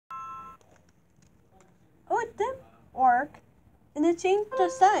it didn't work, and it changed the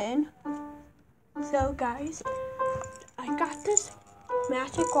setting. So guys, I got this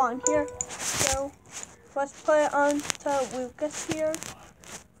magic wand here. So let's put it on to Lucas here.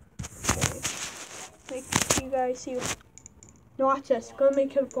 Okay. Make you guys see. No, watch this. Gonna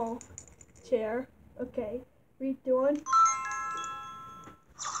make him fall. Chair. Okay. Redoing.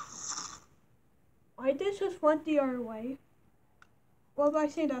 I did just went the other way. What did I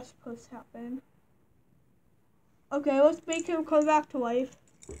say that's supposed to happen? Okay, let's make him come back to life.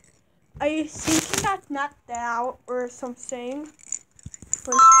 I think he got knocked out or something.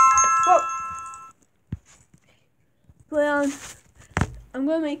 Whoa! But I'm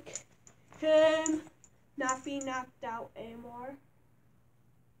gonna make him not be knocked out anymore.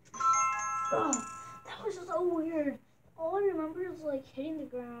 Oh, that was so weird. All I remember is like hitting the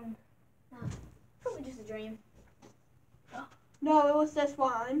ground. Probably just a dream. No, it was this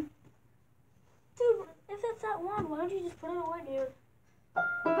one. Dude, if it's that one, why don't you just put it away, dude?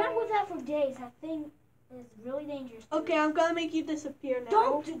 I've been with that for days. That thing is really dangerous. Dude. Okay, I'm gonna make you disappear now.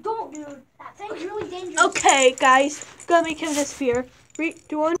 Don't, dude. That thing's really dangerous. Okay, guys, gonna make him disappear. 3,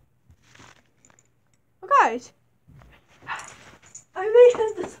 2, 1. Oh, guys, I made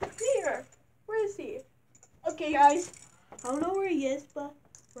him disappear. Where is he? Okay, guys, I don't know where he is, but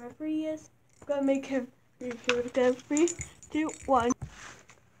wherever he is, I'm gonna make him reappear again. 3, 2, 1.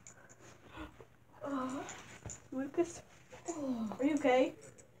 Lucas, are you okay?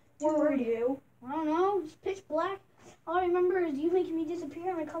 Where were you? I don't know. It's pitch black. All I remember is you making me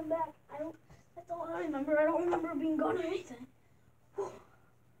disappear and I come back. That's all I remember. I don't remember being gone or anything.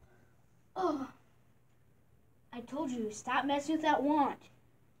 Oh. I told you, stop messing with that wand.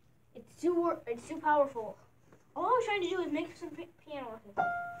 It's too powerful. All I was trying to do is make some piano with it.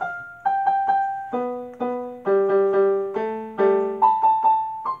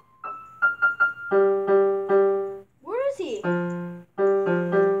 Where is he? I'm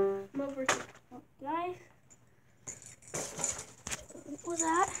over here. Guys, what was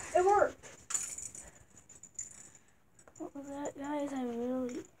that? It worked. What was that, guys? I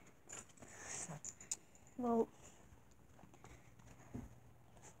really... Well,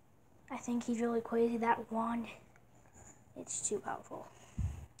 I think he's really crazy. That wand, it's too powerful.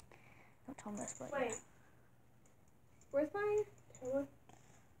 Don't tell him this, but... Wait. Where's mine? Oh,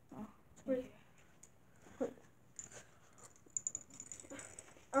 Where's...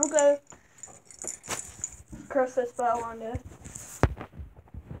 I'm gonna curse this spell on this.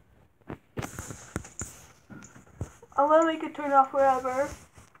 I'm gonna make it turn off forever.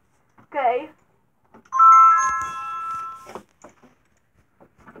 Okay.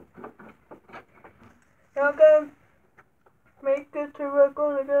 Now I'm gonna make it to work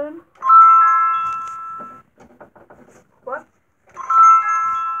on again. What?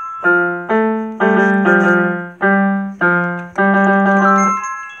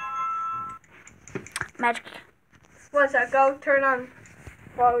 magic. What's that? Go turn on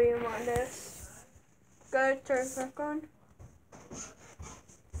volume on this. Go turn back on.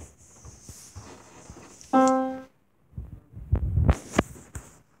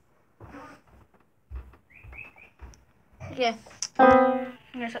 Okay. I'm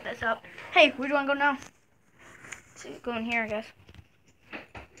gonna set this up. Hey, where do I go now? So go in here, I guess.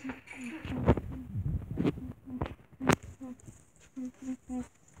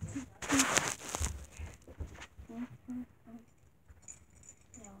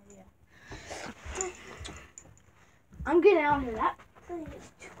 I'm getting out of here. That thing is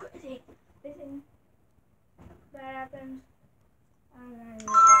too crazy. Anything bad happens, I'm gonna do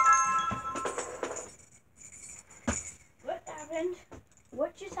that. What happened?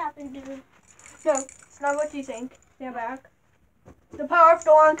 What just happened, dude? No, it's not what you think. Stand back. The power of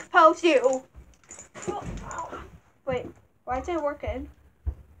the wand compels you. Wait, why isn't it working?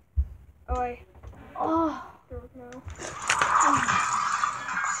 Oh wait. Oh. There we go.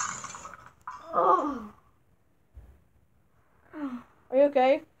 Oh. Are you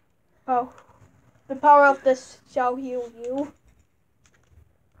okay? Oh. The power of this shall heal you.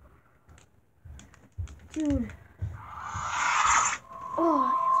 Dude.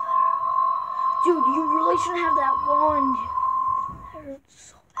 Oh. Dude, you really shouldn't have that wand. That hurts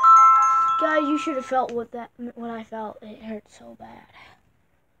so bad. Guys, you should have felt what I felt. It hurt so bad.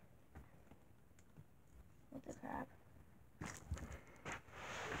 What the crap?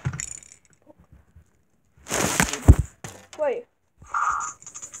 Wait.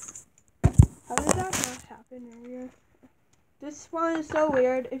 How did that not happen earlier? This one is so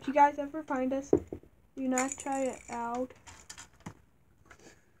weird. If you guys ever find us, do not try it out.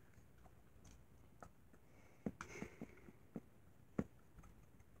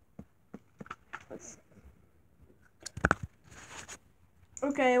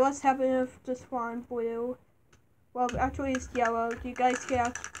 Okay, what's happening if this one blue? Well, actually it's yellow. Do you guys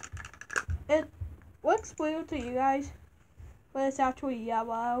get it? Looks blue to you guys, but it's actually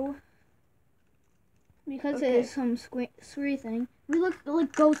yellow. Because Okay. it is some scary thing. We look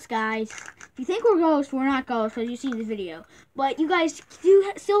like ghosts, guys. If you think we're ghosts, we're not ghosts because you see the video. But you guys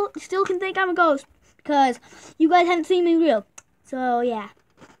do still can think I'm a ghost because you guys haven't seen me real. So yeah.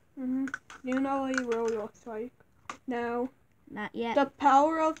 Do you know what he really looks like? No. Not yet. The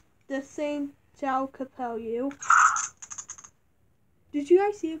power of this thing shall compel you. Did you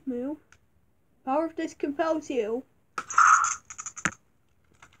guys see it move? Power of this compels you.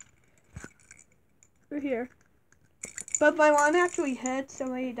 We're here. But my one actually hit, so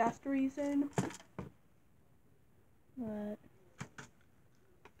maybe that's the reason. What?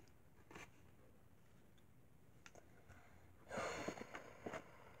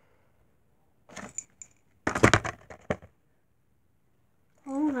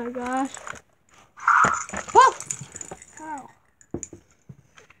 Oh my gosh. Whoa! Ow.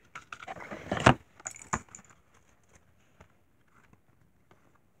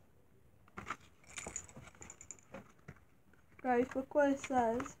 Guys, look what it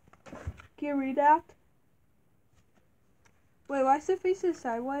says. Can you read that? Wait, why is it facing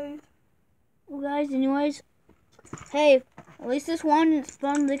sideways? Well, guys, anyways, hey, at least this one is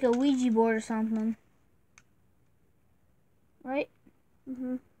spun like a Ouija board or something. Right?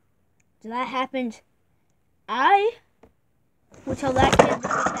 Mm-hmm. So that happened. I will tell that kid to put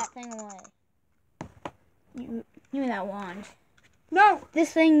that thing away. You give me that wand. No!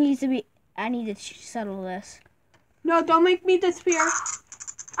 This thing needs to be. I need to settle this. No, don't make me disappear.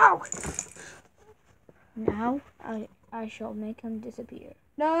 Ow! Now I shall make him disappear.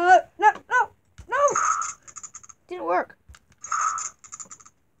 No, no, no, no! Didn't work.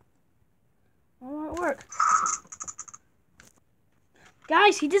 Why won't it work?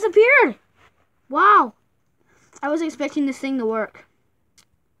 Guys, he disappeared! Wow. I was expecting this thing to work.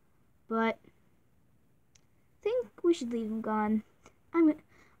 But I think we should leave him gone.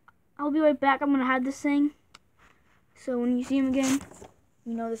 I'll be right back. I'm gonna hide this thing. So when you see him again,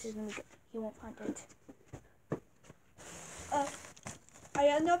 you know this is gonna be good. He won't find it. I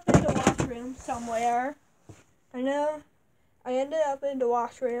ended up in the washroom somewhere. I know. I ended up in the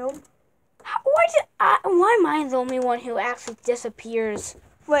washroom. Why am I the only one who actually disappears?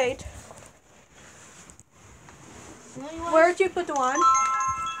 Wait. Where'd you put the wand?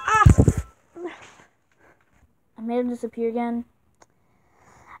 Ah! I made him disappear again.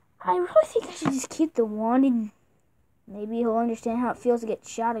 I really think I should just keep the wand and maybe he'll understand how it feels to get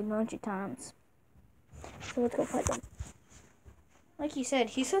shot a bunch of times. So let's go find him. Like he said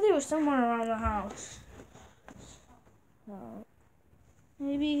he was somewhere around the house. So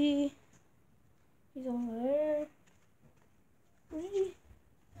maybe he's over there. Where did he?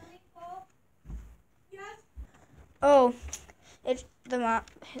 Yes. Oh, it's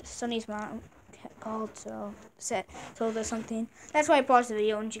Sunny's mom called, so told us something. That's why I paused the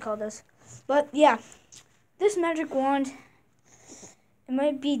video when she called us. But yeah, this magic wand, it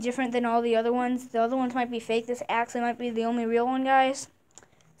might be different than all the other ones. The other ones might be fake. This actually might be the only real one, guys.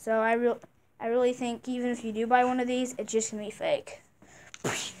 So I really think even if you do buy one of these, it's just gonna be fake.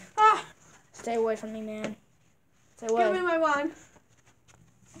 Ah! Stay away from me, man. Stay away. Give me my wand.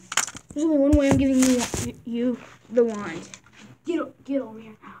 There's only one way I'm giving you the wand. Get over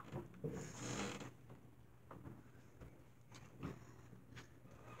here now.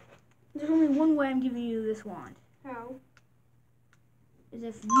 There's only one way I'm giving you this wand. How? Is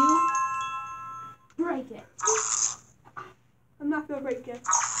if you break it. I'm not gonna break it.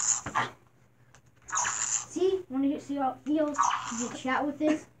 See? Want to see how it feels to chat with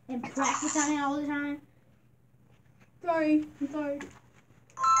this and practice on it all the time? Sorry. I'm sorry.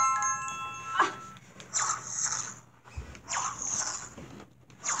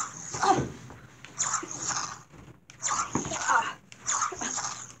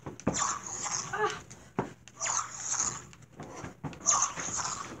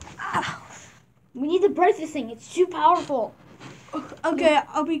 We need to break this thing. It's too powerful. Okay,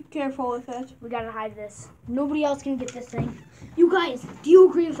 I'll be careful with it. We gotta hide this. Nobody else can get this thing. You guys, do you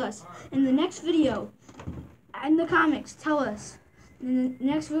agree with us? In the next video, in the comics, tell us. In the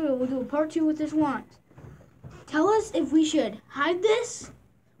next video, we'll do a part 2 with this wand. Tell us if we should hide this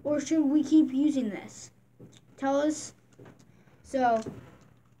or should we keep using this. Tell us. So.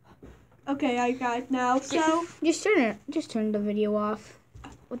 Okay, I got it now. So. Just turn the video off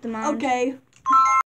with the mom. Okay.